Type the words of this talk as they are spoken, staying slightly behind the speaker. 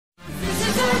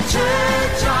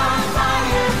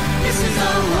is the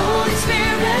Holy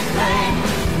Spirit flame.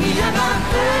 We have our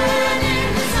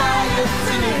burning desire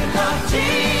to live out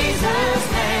Jesus'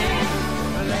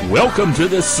 name. Welcome to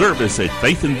this service at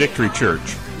Faith and Victory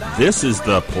Church. This is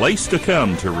the place to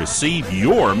come to receive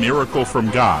your miracle from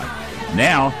God.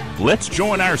 Now, let's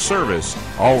join our service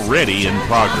already in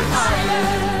progress.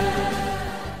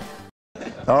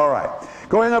 All right.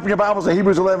 Go ahead and open your Bibles to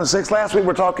Hebrews 11:6. Last week we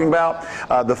were talking about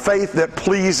the faith that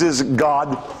pleases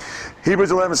God.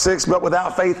 Hebrews 11:6, but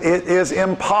without faith it is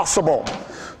impossible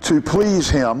to please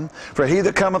him. For he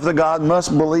that cometh to God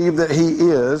must believe that he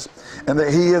is, and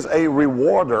that he is a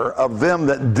rewarder of them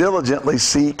that diligently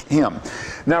seek him.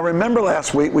 Now remember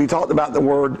last week we talked about the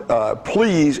word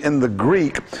please in the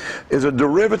Greek is a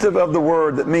derivative of the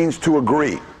word that means to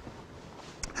agree.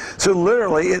 So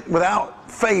literally,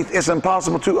 without faith, it's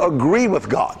impossible to agree with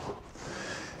God.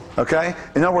 Okay?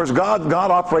 In other words, God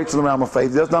operates in the realm of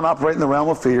faith. He does not operate in the realm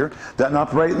of fear. Doesn't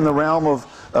operate in the realm of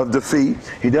defeat.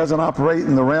 He doesn't operate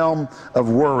in the realm of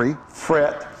worry,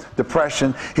 fret,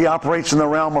 depression. He operates in the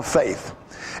realm of faith.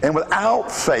 And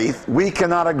without faith, we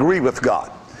cannot agree with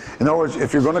God. In other words,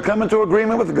 if you're going to come into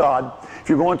agreement with God, if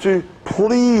you're going to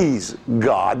please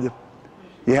God,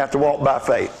 you have to walk by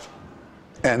faith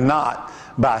and not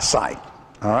by sight.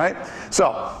 All right?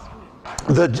 So,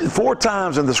 the 4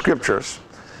 times in the scriptures,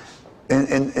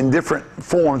 in different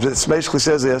forms, it basically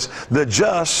says this: the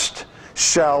just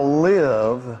shall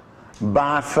live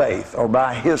by faith, or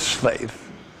by his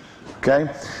faith.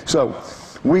 Okay? So,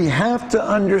 we have to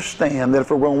understand that if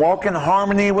we're going to walk in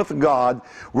harmony with God,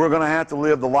 we're going to have to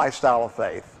live the lifestyle of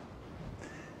faith.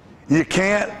 You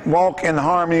can't walk in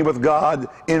harmony with God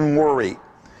in worry,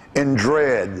 in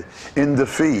dread, in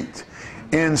defeat,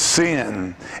 in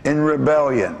sin, in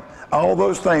rebellion. All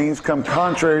those things come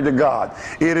contrary to God.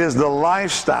 It is the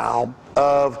lifestyle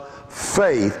of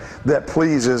faith that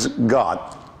pleases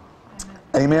God.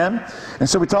 Amen? And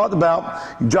so we talked about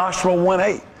Joshua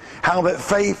 1:8, how that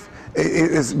faith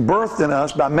is birthed in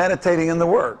us by meditating in the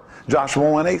Word. Joshua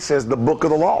 1:8 says, the book of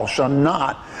the law shall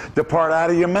not depart out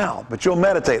of your mouth, but you'll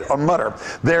meditate or mutter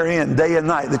therein day and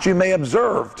night, that you may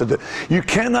observe to do. You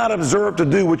cannot observe to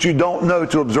do what you don't know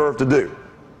to observe to do.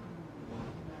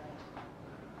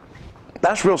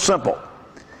 That's real simple.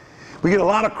 We get a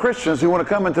lot of Christians who want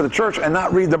to come into the church and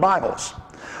not read the Bibles,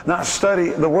 not study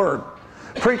the Word.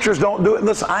 Preachers don't do it.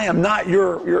 Listen, I am not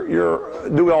your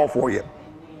do-all for you.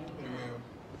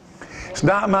 It's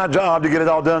not my job to get it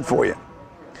all done for you.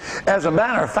 As a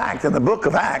matter of fact, in the book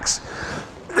of Acts,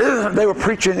 they were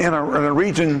preaching in a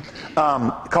region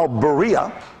called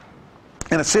Berea,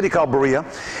 in a city called Berea,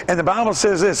 and the Bible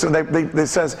says this, and they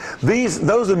says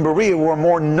those in Berea were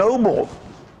more noble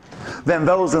than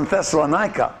those in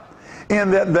Thessalonica,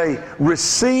 in that they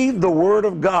received the word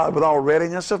of God with all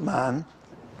readiness of mind,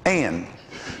 and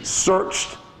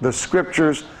searched the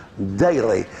scriptures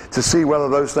daily to see whether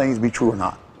those things be true or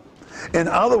not. In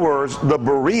other words, the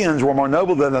Bereans were more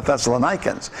noble than the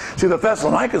Thessalonians. See, the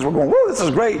Thessalonians were going, whoa, this is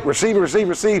great, receive, receive,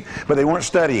 receive, but they weren't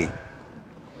studying.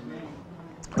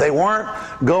 They weren't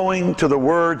going to the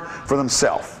Word for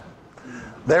themselves.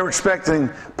 They were expecting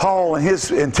Paul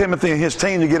and Timothy and his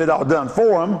team to get it all done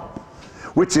for them,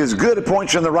 which is good, it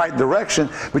points you in the right direction,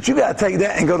 but you got to take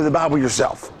that and go to the Bible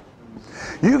yourself.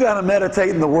 You got to meditate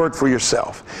in the Word for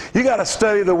yourself. You got to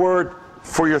study the Word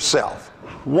for yourself.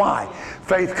 Why?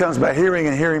 Faith comes by hearing,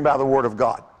 and hearing by the Word of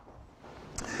God.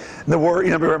 The Word,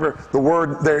 remember, the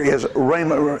Word there is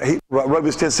Rhema,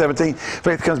 Romans 10:17.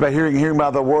 Faith comes by hearing, and hearing by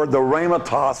the Word, the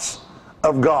Rhematos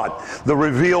of God, the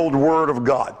revealed Word of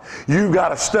God. You've got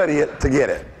to study it to get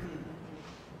it.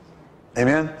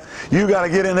 Amen? You've got to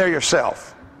get in there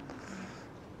yourself.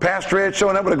 Pastor Ed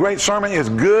showing up with a great sermon is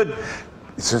good.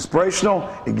 It's inspirational.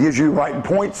 It gives you right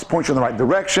points you in the right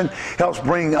direction, helps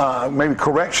bring maybe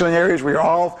correction in areas where you're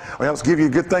off, or helps give you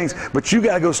good things. But you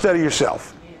got to go study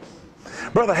yourself.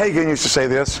 Brother Hagin used to say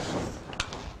this.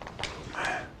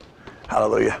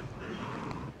 Hallelujah.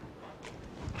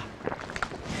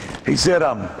 He said,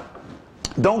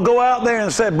 don't go out there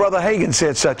and say, Brother Hagin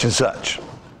said such and such.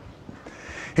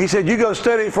 He said, you go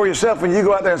study it for yourself, and you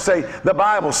go out there and say, the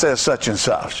Bible says such and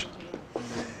such.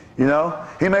 You know,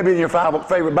 he may be your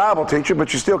favorite Bible teacher,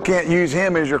 but you still can't use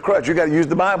him as your crutch. You got to use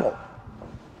the Bible.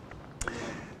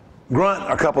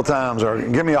 Grunt a couple times, or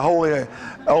give me a holy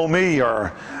oh me,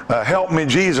 or help me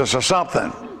Jesus, or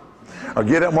something. Or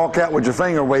get up and walk out with your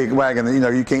finger wagging,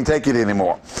 you can't take it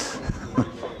anymore.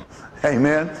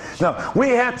 Amen. No, we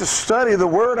have to study the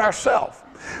Word ourselves.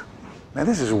 Man,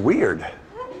 this is weird.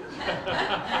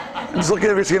 I'm just looking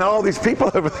over, seeing all these people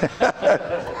over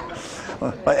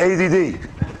there. Like ADD.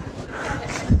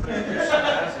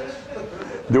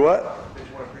 Do what?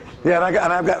 Yeah,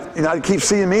 and I've got, you know, I keep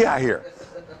seeing me out here.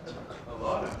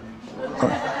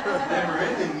 Never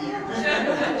ending you.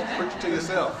 Preach it to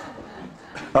yourself.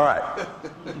 All right.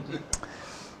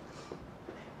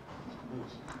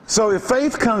 So if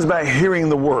faith comes by hearing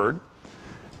the word,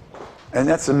 and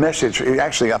that's the message.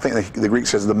 Actually, I think the Greek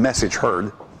says the message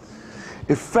heard.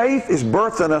 If faith is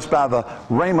birthed in us by the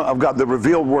rhema of God, the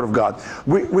revealed word of God,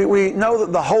 we know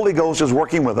that the Holy Ghost is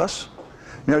working with us.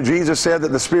 You know, Jesus said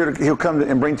that the Spirit, He'll come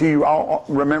and bring to you all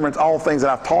remembrance all things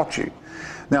that I've taught you.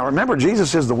 Now remember,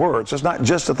 Jesus is the Word. So it's not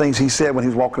just the things He said when He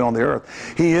was walking on the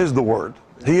earth. He is the Word.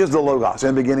 He is the Logos.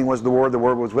 In the beginning was the Word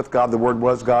was with God, the Word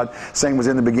was God. Same was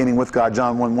in the beginning with God.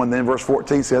 John 1:1. Then verse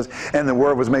 14 says, and the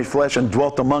Word was made flesh and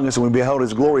dwelt among us, and we beheld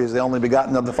His glory as the only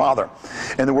begotten of the Father.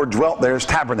 And the word dwelt there is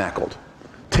tabernacled.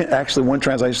 Actually, one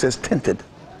translation says tented.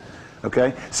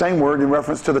 Okay? Same word in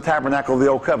reference to the tabernacle of the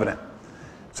Old Covenant.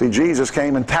 See, Jesus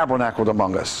came and tabernacled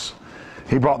among us.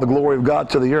 He brought the glory of God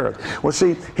to the earth. Well,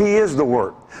 see, He is the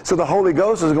Word. So the Holy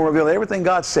Ghost is going to reveal everything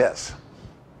God says.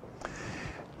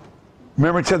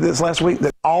 Remember I said this last week,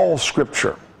 that all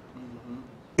Scripture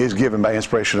is given by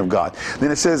inspiration of God.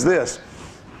 Then it says this,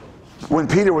 when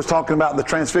Peter was talking about the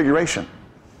transfiguration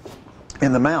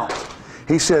in the mount,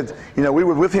 he said, you know, we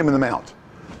were with Him in the mount,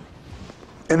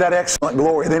 in that excellent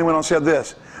glory. And then he went on and said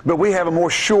this, but we have a more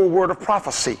sure word of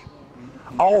prophecy.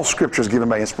 All Scripture is given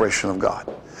by inspiration of God.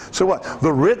 So what?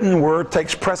 The written word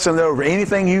takes precedent over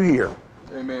anything you hear.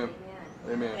 Amen.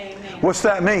 Amen. Amen. What's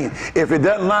that mean? If it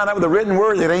doesn't line up with the written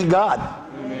word, it ain't God.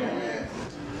 Amen.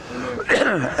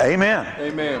 Amen.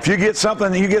 Amen. If you get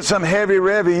something, you get some heavy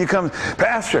revy, you come,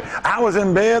 Pastor, I was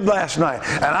in bed last night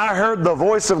and I heard the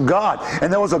voice of God,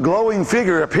 and there was a glowing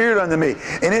figure appeared unto me,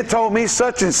 and it told me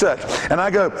such and such. And I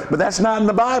go, but that's not in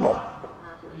the Bible.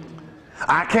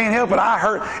 I can't help it. I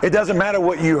heard. It doesn't matter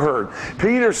what you heard.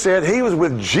 Peter said he was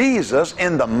with Jesus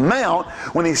in the mount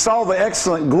when he saw the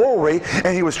excellent glory,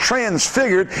 and he was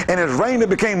transfigured, and his raiment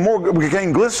became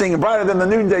glistening and brighter than the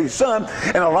noonday sun.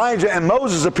 And Elijah and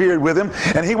Moses appeared with him,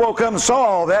 and he woke up and saw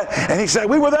all that, and he said,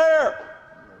 we were there.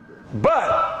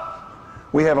 But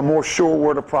we have a more sure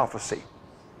word of prophecy.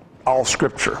 All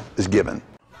Scripture is given.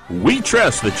 We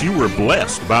trust that you were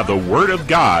blessed by the Word of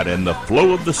God and the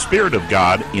flow of the Spirit of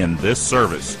God in this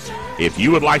service. If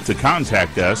you would like to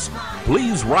contact us,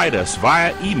 please write us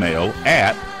via email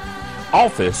at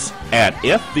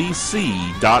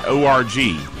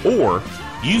office@fvc.org or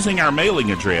using our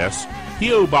mailing address,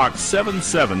 P.O. Box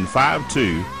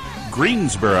 7752,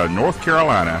 Greensboro, North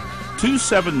Carolina,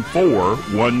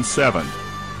 27417.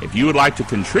 If you would like to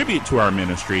contribute to our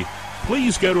ministry,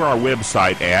 please go to our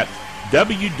website at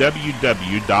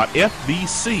www.fvc.org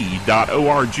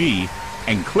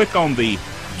and click on the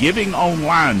Giving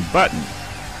Online button.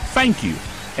 Thank you,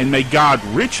 and may God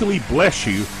richly bless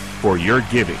you for your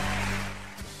giving.